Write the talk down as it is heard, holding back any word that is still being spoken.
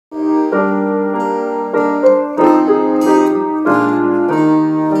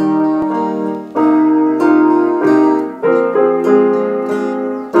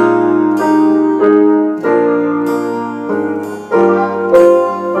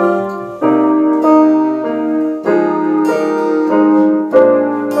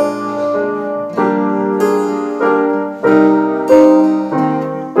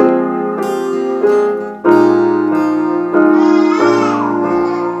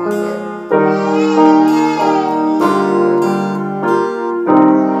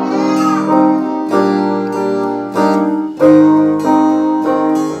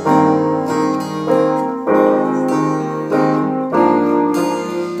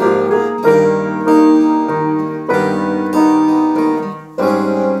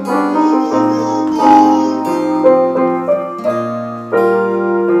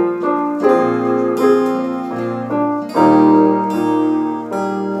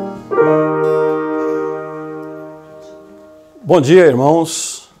Bom dia,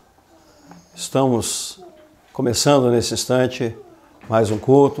 irmãos. Estamos começando nesse instante mais um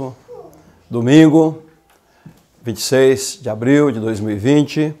culto. Domingo, 26 de abril de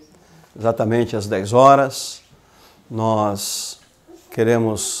 2020, exatamente às 10 horas. Nós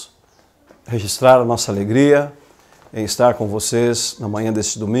queremos registrar a nossa alegria em estar com vocês na manhã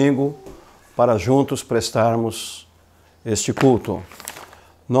deste domingo para juntos prestarmos este culto.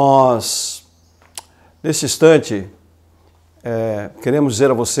 Nós, nesse instante, queremos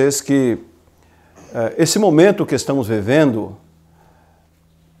dizer a vocês que esse momento que estamos vivendo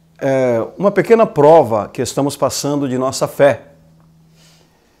é uma pequena prova que estamos passando de nossa fé.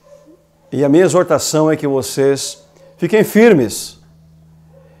 E a minha exortação é que vocês fiquem firmes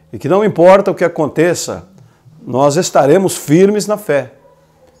e que não importa o que aconteça, nós estaremos firmes na fé.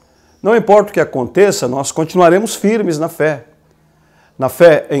 Não importa o que aconteça, nós continuaremos firmes na fé. Na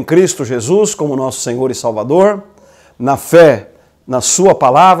fé em Cristo Jesus como nosso Senhor e Salvador, na fé na sua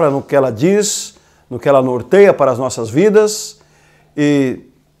palavra, no que ela diz, no que ela norteia para as nossas vidas e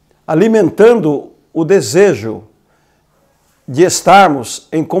alimentando o desejo de estarmos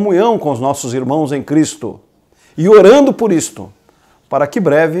em comunhão com os nossos irmãos em Cristo e orando por isto, para que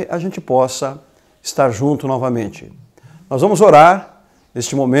breve a gente possa estar junto novamente. Nós vamos orar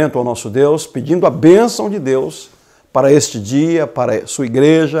neste momento ao nosso Deus, pedindo a bênção de Deus para este dia, para a sua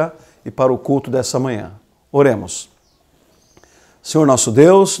igreja e para o culto dessa manhã. Oremos. Senhor nosso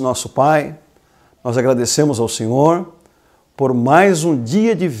Deus, nosso Pai, nós agradecemos ao Senhor por mais um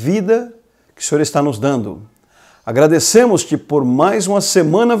dia de vida que o Senhor está nos dando. Agradecemos-te por mais uma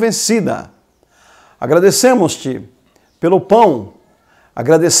semana vencida. Agradecemos-te pelo pão,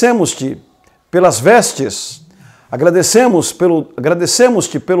 agradecemos-te pelas vestes,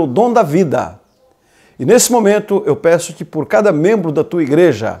 agradecemos-te pelo dom da vida. E nesse momento eu peço-te por cada membro da tua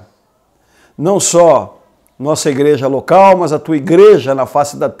igreja, não só nossa igreja local, mas a tua igreja na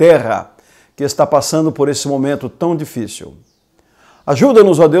face da terra, que está passando por esse momento tão difícil.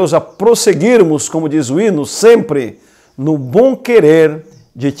 Ajuda-nos, ó Deus, a prosseguirmos, como diz o hino, sempre no bom querer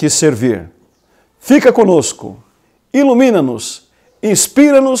de te servir. Fica conosco, ilumina-nos,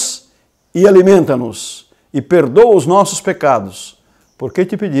 inspira-nos e alimenta-nos, e perdoa os nossos pecados, porque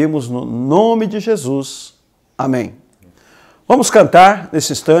te pedimos no nome de Jesus. Amém. Vamos cantar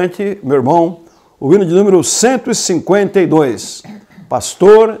nesse instante, meu irmão, o hino de número 152,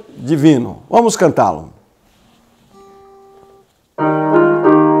 Pastor Divino. Vamos cantá-lo.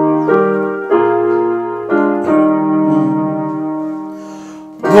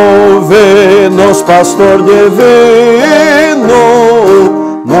 Ouve-nos, Pastor Divino,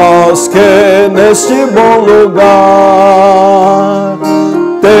 nós que neste bom lugar,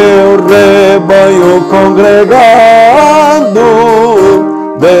 teu rebanho congregado,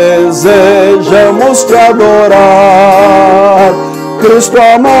 desejamos te adorar. Cristo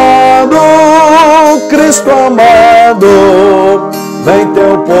amado, vem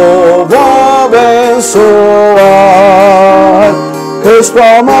teu povo abençoar. Cristo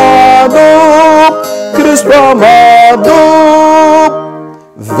amado,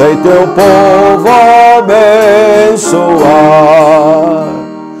 vem teu povo abençoar.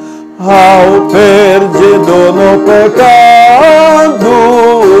 Ao perdido no pecado,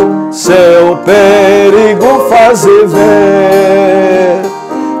 seu perigo faz ver.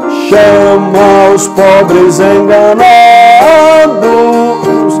 Chama os pobres enganados,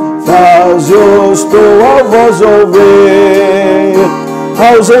 faz-os tua voz ouvir.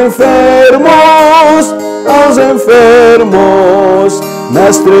 Aos enfermos,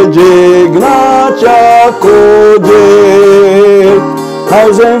 mestre digna-te acudir.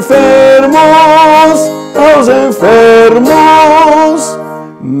 Aos enfermos,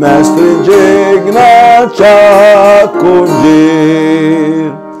 mestre digna-te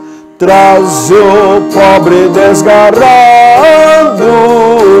acudir. Traz o pobre desgarrado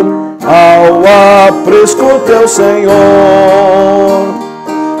ao aprisco teu Senhor.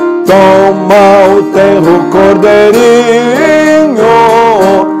 Toma o tenro cordeirinho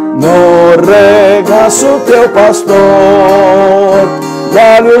no regaço teu pastor.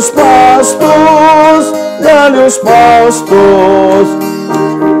 Dá-lhe os pastos,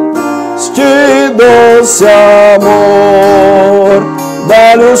 este doce amor.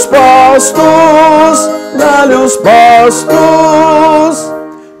 Dá-lhe os pastos,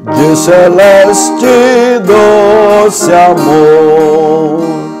 de celeste doce amor.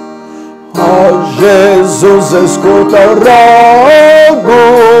 Ó Jesus, escuta o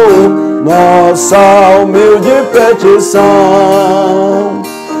rogo, nossa humilde petição.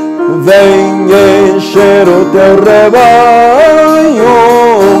 Vem encher o teu rebanho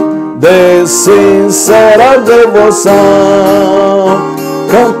de sincera devoção.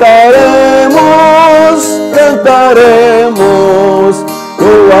 Cantaremos, cantaremos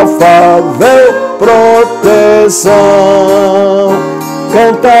tua afável proteção.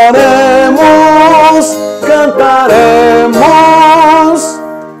 Cantaremos, cantaremos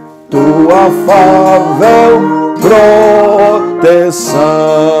tua afável proteção.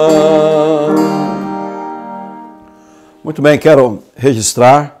 Muito bem, quero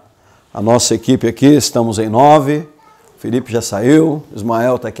registrar a nossa equipe aqui, estamos em 9. O Felipe já saiu,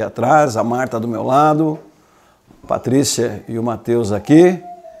 Ismael está aqui atrás, a Marta do meu lado, a Patrícia e o Matheus aqui,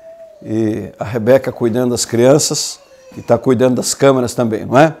 e a Rebeca cuidando das crianças, e está cuidando das câmeras também,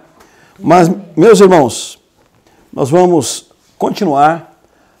 não é? Mas, meus irmãos, nós vamos continuar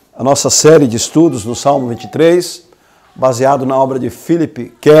a nossa série de estudos no Salmo 23, baseado na obra de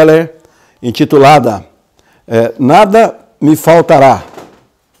Philip Keller, intitulada Nada me faltará.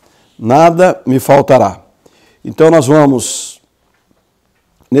 Nada me faltará. Então nós vamos,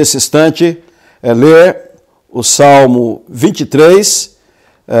 nesse instante, ler o Salmo 23,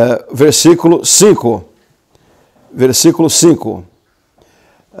 versículo 5. Versículo 5.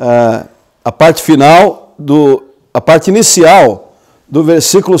 A parte final, a parte inicial do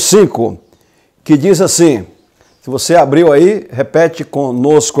versículo 5, que diz assim, se você abriu aí, repete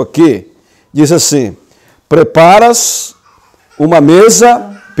conosco aqui, diz assim: Preparas uma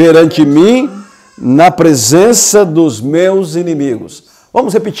mesa perante mim na presença dos meus inimigos.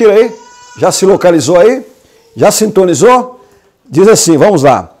 Vamos repetir aí? Já se localizou aí? Já sintonizou? Diz assim, vamos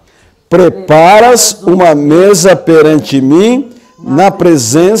lá. Preparas uma mesa perante mim na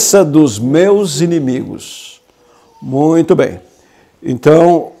presença dos meus inimigos. Muito bem.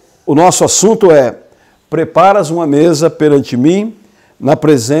 Então, o nosso assunto é: preparas uma mesa perante mim na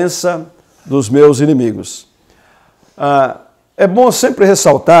presença dos meus inimigos. É bom sempre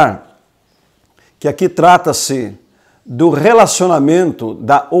ressaltar que aqui trata-se do relacionamento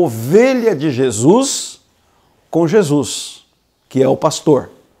da ovelha de Jesus com Jesus, que é o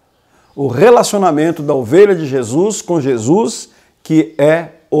pastor. O relacionamento da ovelha de Jesus com Jesus, que é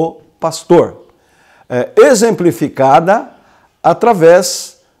o pastor. Exemplificada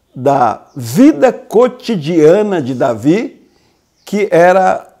através da vida cotidiana de Davi, que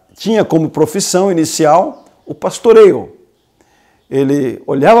tinha como profissão inicial o pastoreio. Ele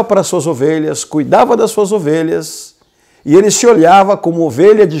olhava para as suas ovelhas, cuidava das suas ovelhas, e ele se olhava como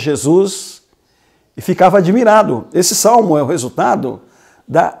ovelha de Jesus e ficava admirado. Esse salmo é o resultado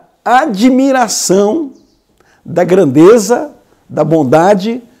da admiração, da grandeza, da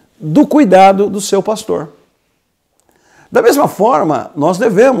bondade, do cuidado do seu pastor. Da mesma forma, nós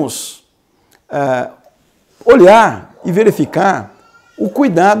devemos olhar e verificar o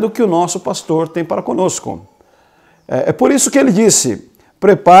cuidado que o nosso pastor tem para conosco. É por isso que ele disse: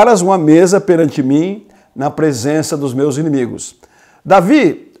 preparas uma mesa perante mim na presença dos meus inimigos.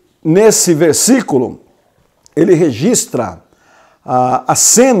 Davi, nesse versículo, ele registra a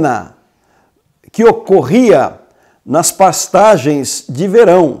cena que ocorria nas pastagens de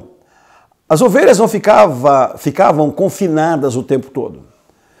verão. As ovelhas não ficavam confinadas o tempo todo.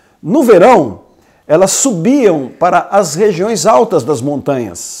 No verão, elas subiam para as regiões altas das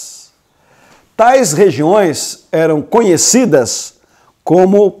montanhas. Tais regiões eram conhecidas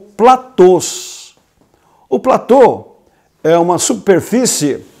como platôs. O platô é uma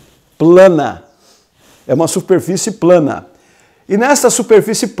superfície plana. É uma superfície plana. E nesta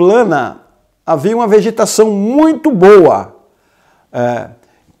superfície plana havia uma vegetação muito boa.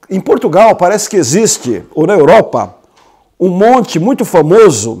 Em Portugal parece que existe, ou na Europa, um monte muito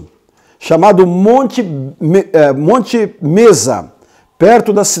famoso chamado Monte Mesa,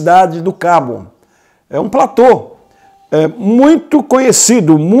 perto da cidade do Cabo. É um platô muito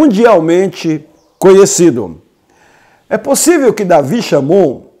conhecido, mundialmente conhecido. É possível que Davi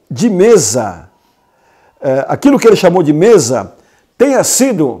chamou de mesa, aquilo que ele chamou de mesa, tenha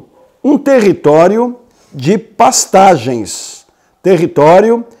sido um território de pastagens.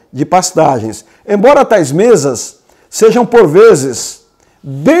 Território de pastagens. Embora tais mesas sejam por vezes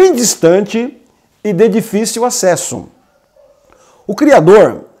bem distante e de difícil acesso. O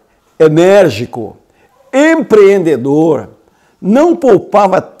Criador, enérgico, empreendedor, não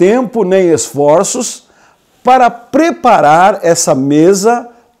poupava tempo nem esforços para preparar essa mesa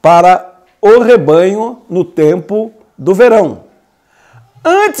para o rebanho no tempo do verão.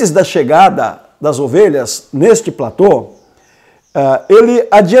 Antes da chegada das ovelhas neste platô, ele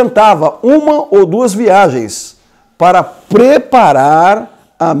adiantava uma ou duas viagens para preparar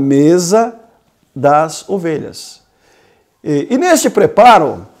a mesa das ovelhas. E neste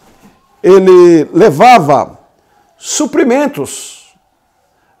preparo, ele levava suprimentos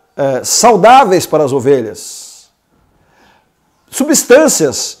saudáveis para as ovelhas,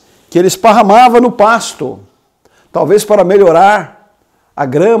 substâncias que ele esparramava no pasto, talvez para melhorar a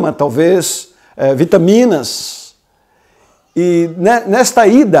grama, talvez vitaminas. E nesta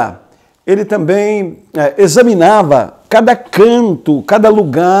ida, ele também examinava cada canto, cada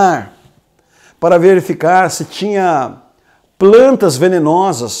lugar, para verificar se tinha plantas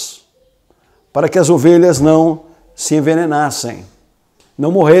venenosas, para que as ovelhas não se envenenassem,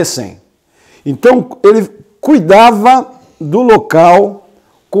 não morressem. Então, ele cuidava do local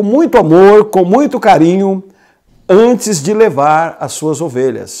com muito amor, com muito carinho, antes de levar as suas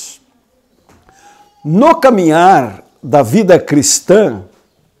ovelhas. No caminhar da vida cristã,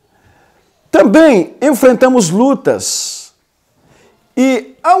 também enfrentamos lutas.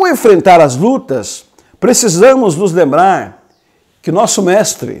 E ao enfrentar as lutas, precisamos nos lembrar que nosso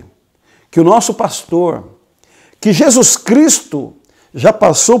mestre, que o nosso pastor, que Jesus Cristo já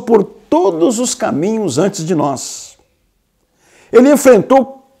passou por todos os caminhos antes de nós. Ele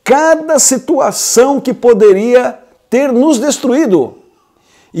enfrentou cada situação que poderia ter nos destruído.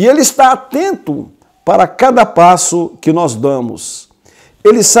 E ele está atento para cada passo que nós damos.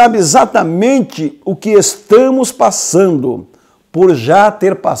 Ele sabe exatamente o que estamos passando por já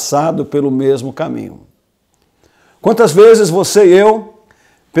ter passado pelo mesmo caminho. Quantas vezes você e eu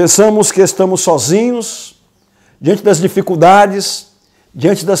pensamos que estamos sozinhos, diante das dificuldades,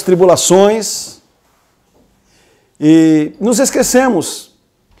 diante das tribulações, e nos esquecemos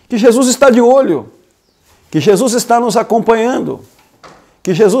que Jesus está de olho, que Jesus está nos acompanhando,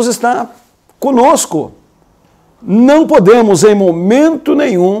 que Jesus está conosco. Não podemos, em momento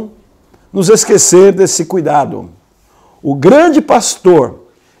nenhum, nos esquecer desse cuidado. O grande pastor,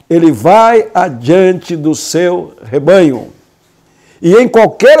 ele vai adiante do seu rebanho. E em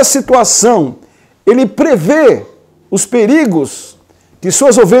qualquer situação, ele prevê os perigos que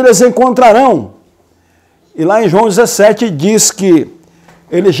suas ovelhas encontrarão. E lá em João 17 diz que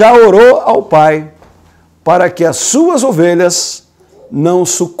ele já orou ao Pai para que as suas ovelhas não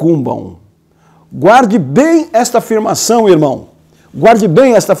sucumbam. Guarde bem esta afirmação, irmão. Guarde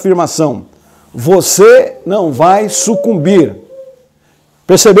bem esta afirmação. Você não vai sucumbir.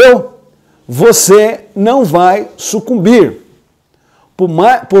 Percebeu? Você não vai sucumbir.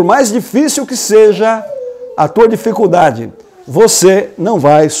 Por mais difícil que seja a tua dificuldade, você não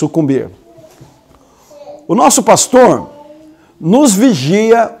vai sucumbir. O nosso pastor nos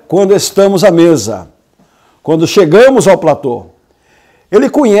vigia quando estamos à mesa, quando chegamos ao platô. Ele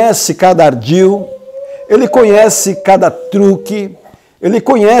conhece cada ardil, ele conhece cada truque, ele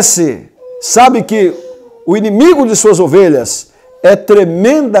conhece, sabe que o inimigo de suas ovelhas é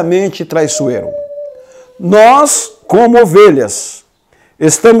tremendamente traiçoeiro. Nós, como ovelhas,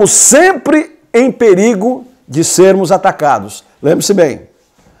 estamos sempre em perigo de sermos atacados. Lembre-se bem,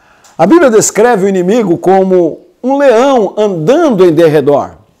 a Bíblia descreve o inimigo como um leão andando em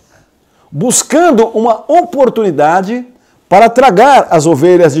derredor, buscando uma oportunidade para tragar as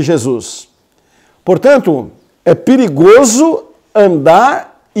ovelhas de Jesus. Portanto, é perigoso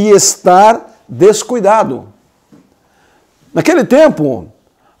andar e estar descuidado. Naquele tempo,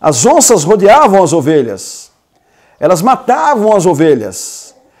 as onças rodeavam as ovelhas, elas matavam as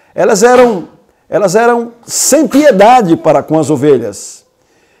ovelhas, elas eram sem piedade para com as ovelhas.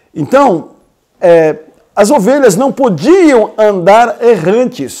 Então, as ovelhas não podiam andar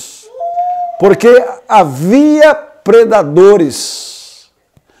errantes, porque havia predadores.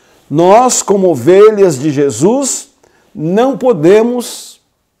 Nós, como ovelhas de Jesus, não podemos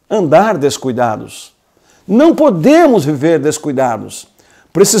andar descuidados. Não podemos viver descuidados.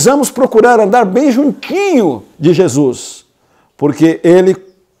 Precisamos procurar andar bem juntinho de Jesus, porque Ele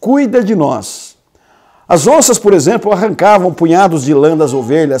cuida de nós. As onças, por exemplo, arrancavam punhados de lã das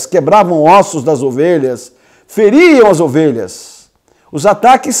ovelhas, quebravam ossos das ovelhas, feriam as ovelhas. Os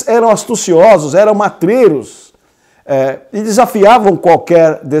ataques eram astuciosos, eram matreiros, e desafiavam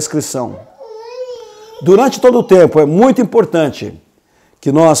qualquer descrição. Durante todo o tempo é muito importante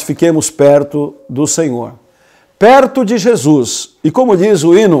que nós fiquemos perto do Senhor, perto de Jesus. E como diz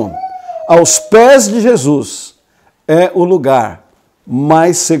o hino, aos pés de Jesus é o lugar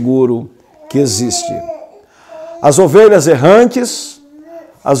mais seguro que existe. As ovelhas errantes,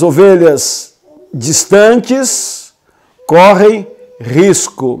 as ovelhas distantes, correm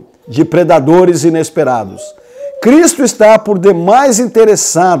risco de predadores inesperados. Cristo está por demais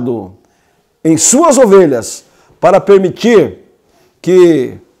interessado em suas ovelhas para permitir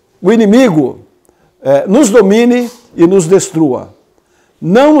que o inimigo nos domine e nos destrua.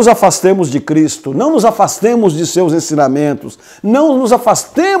 Não nos afastemos de Cristo, não nos afastemos de seus ensinamentos, não nos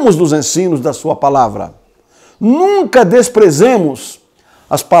afastemos dos ensinos da sua palavra. Nunca desprezemos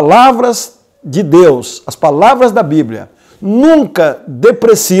as palavras de Deus, as palavras da Bíblia, nunca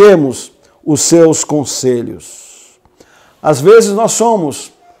depreciemos os seus conselhos. Às vezes nós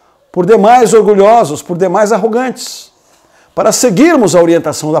somos por demais orgulhosos, por demais arrogantes, para seguirmos a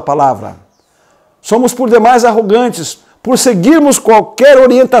orientação da palavra. Somos por demais arrogantes, por seguirmos qualquer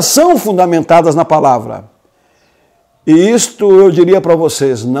orientação fundamentada na palavra. E isto eu diria para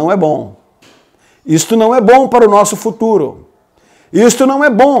vocês, não é bom. Isto não é bom para o nosso futuro. Isto não é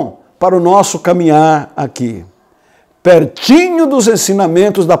bom para o nosso caminhar aqui. Pertinho dos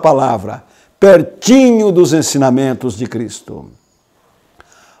ensinamentos da palavra, pertinho dos ensinamentos de Cristo.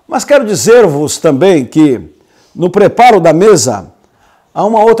 Mas quero dizer-vos também que no preparo da mesa há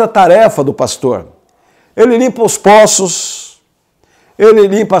uma outra tarefa do pastor. Ele limpa os poços, ele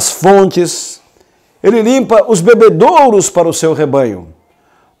limpa as fontes, ele limpa os bebedouros para o seu rebanho.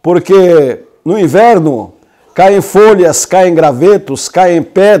 Porque no inverno caem folhas, caem gravetos, caem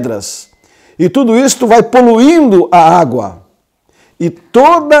pedras, e tudo isto vai poluindo a água. E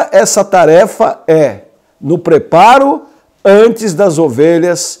toda essa tarefa é no preparo antes das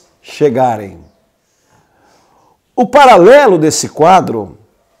ovelhas chegarem. O paralelo desse quadro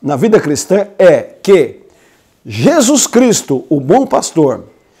na vida cristã é que Jesus Cristo, o bom pastor,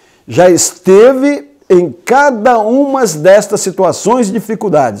 já esteve em cada uma destas situações e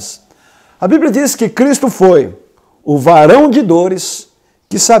dificuldades. A Bíblia diz que Cristo foi o varão de dores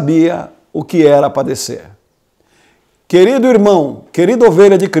que sabia o que era padecer. Querido irmão, querida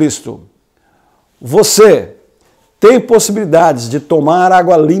ovelha de Cristo, você tem possibilidades de tomar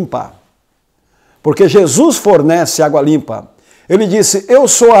água limpa, porque Jesus fornece água limpa. Ele disse, eu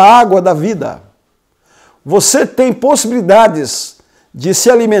sou a água da vida. Você tem possibilidades de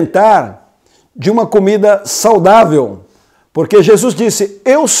se alimentar de uma comida saudável, porque Jesus disse,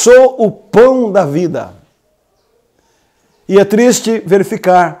 eu sou o pão da vida. E é triste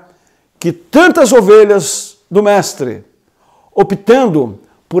verificar que tantas ovelhas do Mestre, optando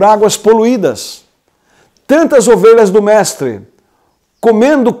por águas poluídas, tantas ovelhas do Mestre,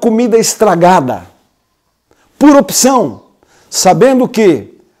 comendo comida estragada, por opção, sabendo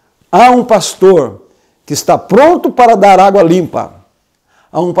que há um pastor que está pronto para dar água limpa,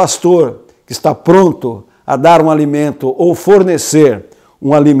 há um pastor que está pronto a dar um alimento ou fornecer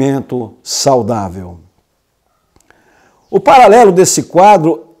um alimento saudável. O paralelo desse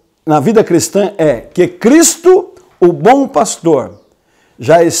quadro na vida cristã é que Cristo, o bom pastor,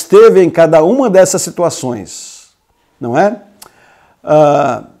 já esteve em cada uma dessas situações, não é?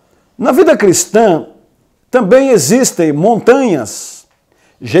 Na vida cristã também existem montanhas,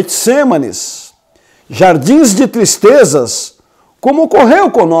 Getsêmanes, jardins de tristezas, como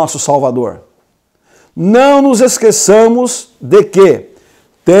ocorreu com o nosso Salvador. Não nos esqueçamos de que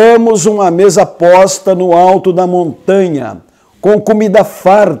temos uma mesa posta no alto da montanha, com comida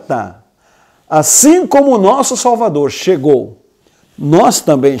farta. Assim como o nosso Salvador chegou, nós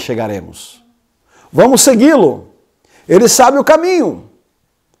também chegaremos. Vamos segui-lo. Ele sabe o caminho.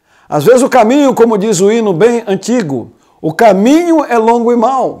 Às vezes o caminho, como diz o hino bem antigo, o caminho é longo e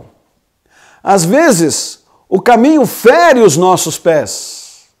mau. Às vezes o caminho fere os nossos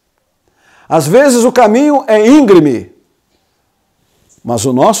pés. Às vezes o caminho é íngreme. Mas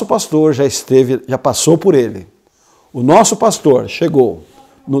o nosso pastor já passou por ele. O nosso pastor chegou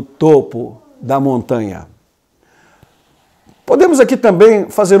no topo da montanha. Podemos aqui também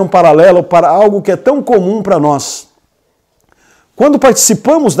fazer um paralelo para algo que é tão comum para nós. Quando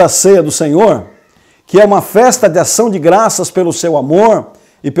participamos da ceia do Senhor, que é uma festa de ação de graças pelo seu amor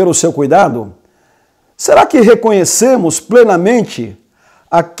e pelo seu cuidado, será que reconhecemos plenamente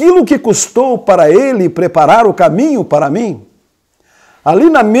aquilo que custou para Ele preparar o caminho para mim? Ali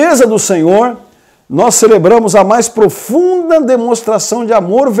na mesa do Senhor, nós celebramos a mais profunda demonstração de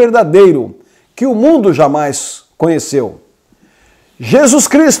amor verdadeiro que o mundo jamais conheceu. Jesus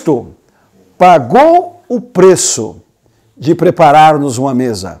Cristo pagou o preço de preparar-nos uma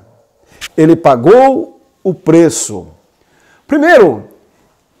mesa. Ele pagou o preço. Primeiro,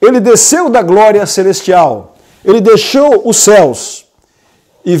 ele desceu da glória celestial. Ele deixou os céus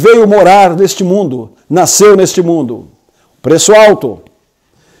e veio morar neste mundo, nasceu neste mundo. Preço alto.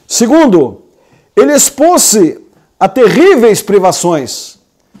 Segundo, ele expôs-se a terríveis privações,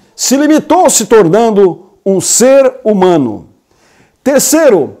 se limitou se tornando um ser humano.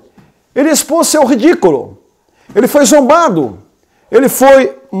 Terceiro, ele expôs-se ao ridículo, ele foi zombado, ele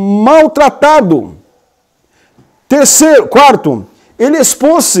foi maltratado. Quarto, ele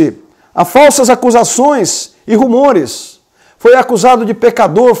expôs-se a falsas acusações e rumores. Foi acusado de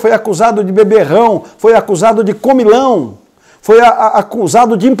pecador, foi acusado de beberrão, foi acusado de comilão, foi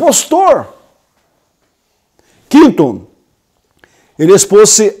acusado de impostor. Quinto, Ele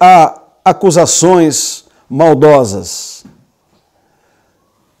expôs-se a acusações maldosas.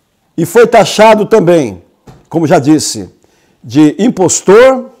 E foi taxado também, como já disse, de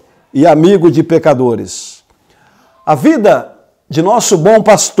impostor e amigo de pecadores. A vida de nosso bom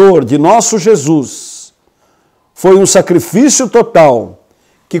pastor, de nosso Jesus, foi um sacrifício total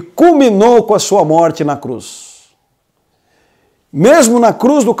que culminou com a sua morte na cruz. Mesmo na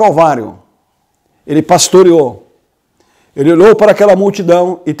cruz do Calvário, ele pastoreou. Ele olhou para aquela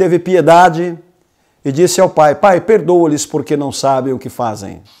multidão e teve piedade e disse ao Pai: Pai, perdoa-lhes porque não sabem o que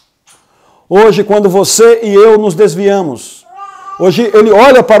fazem. Hoje, quando você e eu nos desviamos, hoje ele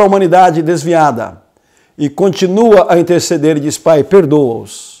olha para a humanidade desviada e continua a interceder e diz: Pai,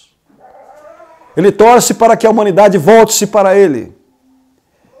 perdoa-os. Ele torce para que a humanidade volte-se para ele.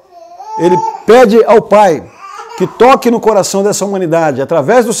 Ele pede ao Pai que toque no coração dessa humanidade,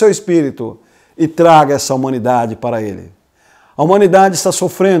 através do seu Espírito, e traga essa humanidade para ele. A humanidade está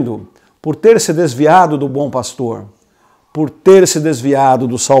sofrendo por ter se desviado do bom pastor, por ter se desviado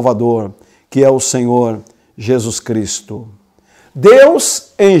do Salvador, que é o Senhor Jesus Cristo.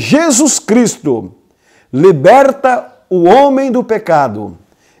 Deus, em Jesus Cristo, liberta o homem do pecado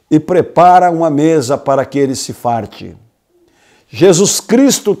e prepara uma mesa para que ele se farte. Jesus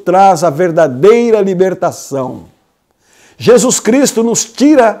Cristo traz a verdadeira libertação. Jesus Cristo nos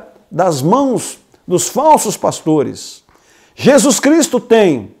tira das mãos dos falsos pastores. Jesus Cristo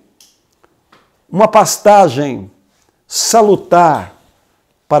tem uma pastagem salutar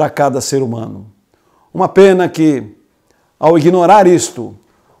para cada ser humano. Uma pena que, ao ignorar isto,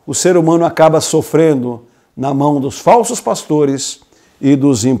 o ser humano acaba sofrendo na mão dos falsos pastores e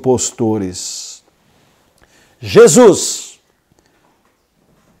dos impostores. Jesus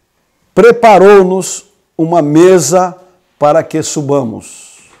preparou-nos uma mesa para que subamos.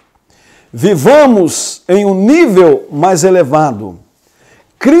 Vivamos em um nível mais elevado.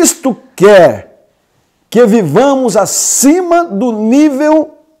 Cristo quer que vivamos acima do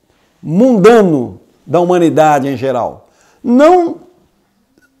nível mundano da humanidade em geral. Não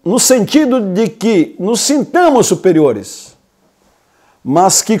no sentido de que nos sintamos superiores,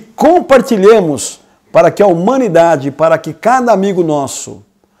 mas que compartilhemos para que a humanidade, para que cada amigo nosso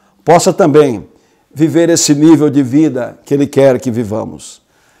possa também viver esse nível de vida que Ele quer que vivamos.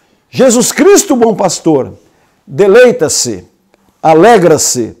 Jesus Cristo, bom pastor, deleita-se,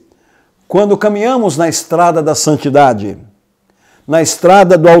 alegra-se quando caminhamos na estrada da santidade, na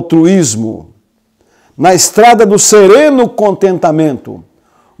estrada do altruísmo, na estrada do sereno contentamento,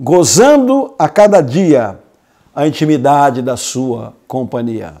 gozando a cada dia a intimidade da sua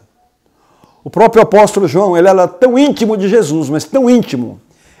companhia. O próprio apóstolo João, ele era tão íntimo de Jesus, mas tão íntimo,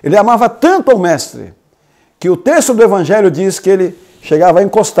 ele amava tanto ao Mestre, que o texto do Evangelho diz que ele chegava a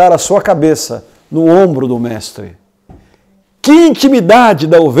encostar a sua cabeça no ombro do Mestre. Que intimidade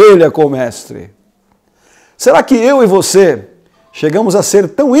da ovelha com o Mestre! Será que eu e você chegamos a ser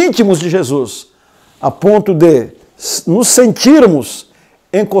tão íntimos de Jesus, a ponto de nos sentirmos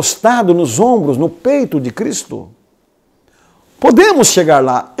encostados nos ombros, no peito de Cristo? Podemos chegar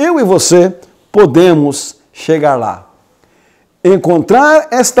lá, eu e você podemos chegar lá. Encontrar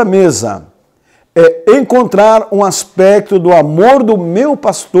esta mesa é encontrar um aspecto do amor do meu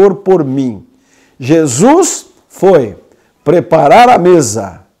pastor por mim. Jesus foi preparar a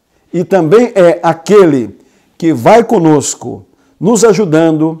mesa e também é aquele que vai conosco, nos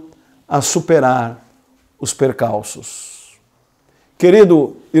ajudando a superar os percalços.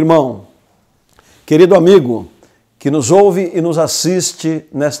 Querido irmão, querido amigo, que nos ouve e nos assiste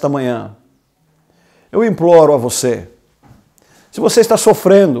nesta manhã, eu imploro a você, se você está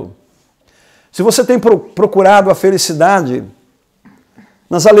sofrendo, se você tem procurado a felicidade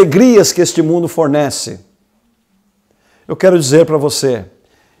nas alegrias que este mundo fornece, eu quero dizer para você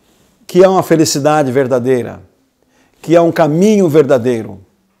que há uma felicidade verdadeira, que há um caminho verdadeiro,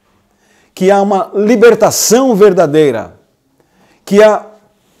 que há uma libertação verdadeira, que há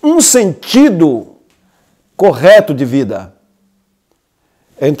um sentido correto de vida.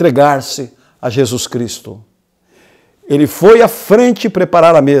 É entregar-se a Jesus Cristo. Ele foi à frente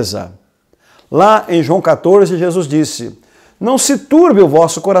preparar a mesa. Lá em João 14, Jesus disse: não se turbe o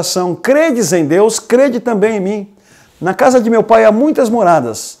vosso coração, credes em Deus, crede também em mim. Na casa de meu pai há muitas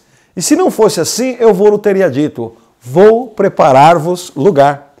moradas, e se não fosse assim, eu vou-lhe teria dito, vou preparar-vos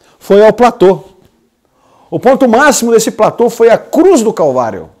lugar. Foi ao platô. O ponto máximo desse platô foi a cruz do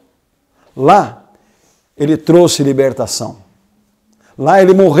Calvário. Lá, ele trouxe libertação. Lá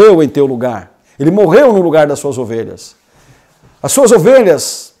ele morreu em teu lugar. Ele morreu no lugar das suas ovelhas. As suas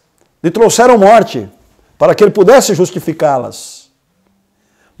ovelhas lhe trouxeram morte para que ele pudesse justificá-las.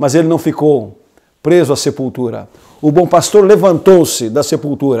 Mas ele não ficou preso à sepultura. O bom pastor levantou-se da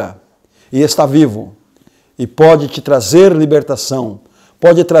sepultura e está vivo e pode te trazer libertação,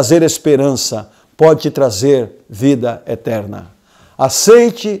 pode trazer esperança, pode te trazer vida eterna.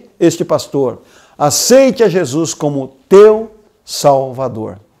 Aceite este pastor, aceite a Jesus como teu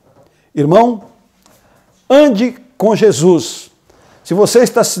Salvador. Irmão, ande com Jesus. Se você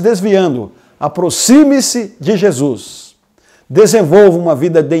está se desviando, aproxime-se de Jesus. Desenvolva uma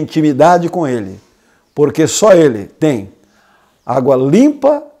vida de intimidade com Ele, porque só Ele tem água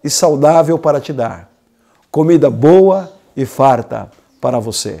limpa e saudável para te dar, comida boa e farta para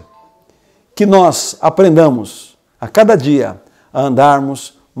você. Que nós aprendamos a cada dia a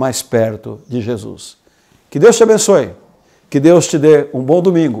andarmos mais perto de Jesus. Que Deus te abençoe, que Deus te dê um bom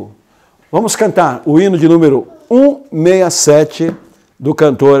domingo. Vamos cantar o hino de número 167 do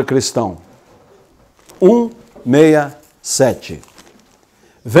cantor cristão. 167.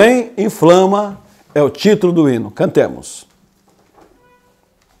 Vem, inflama, é o título do hino. Cantemos.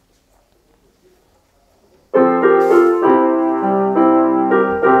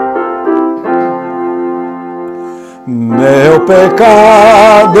 Meu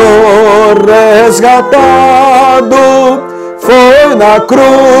pecado resgatado foi na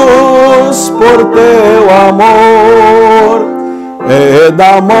cruz por teu amor, e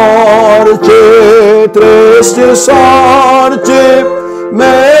da morte, triste sorte,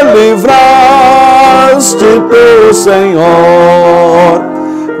 me livraste tu, Senhor.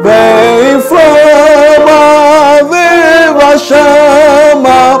 Vem, inflama, viva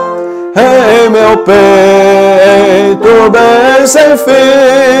chama, em meu peito bem sem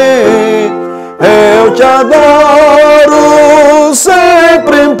fim, eu te adoro,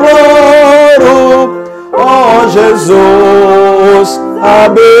 sempre imploro, ó Jesus,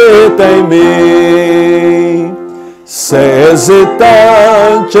 habita em mim. Se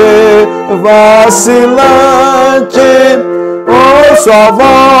hesitante, vacilante, ouço a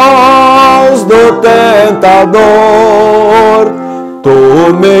voz do tentador.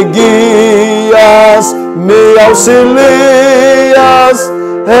 Tu me guias, me auxilias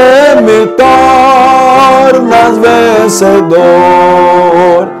e me tornas vencedor.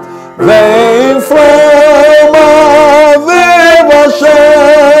 Vem, inflama, viva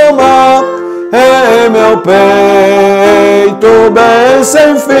chama, em meu peito bem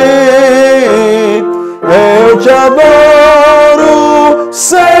sem fim. Eu te adoro,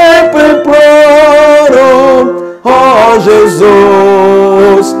 sempre imploro, ó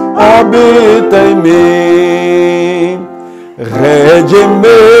Jesus, habita em mim.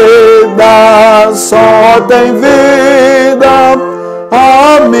 Redimida, só tem vida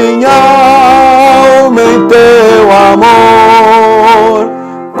a minha alma em teu amor.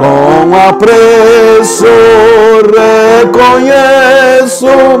 Com apreço reconheço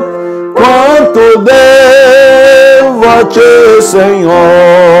quanto devo a ti,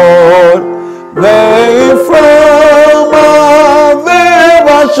 Senhor. Vem, inflama,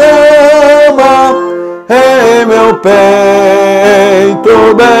 viva chama, em meu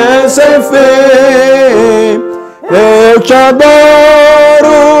peito bem sem fim. Eu te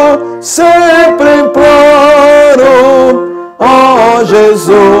adoro, sempre imploro, ó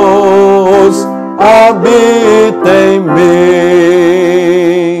Jesus, habita em mim.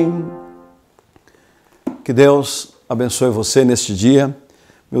 Que Deus abençoe você neste dia.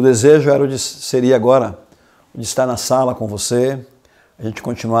 Meu desejo seria agora de estar na sala com você, a gente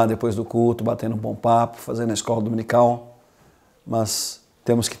continuar depois do culto, batendo um bom papo, fazendo a escola dominical, mas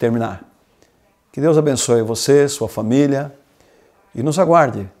temos que terminar. Que Deus abençoe você, sua família, e nos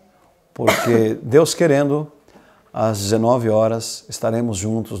aguarde, porque Deus querendo, às 19 horas estaremos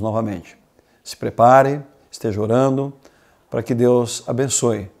juntos novamente. Se prepare, esteja orando, para que Deus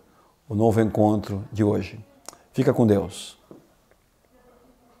abençoe o novo encontro de hoje. Fica com Deus.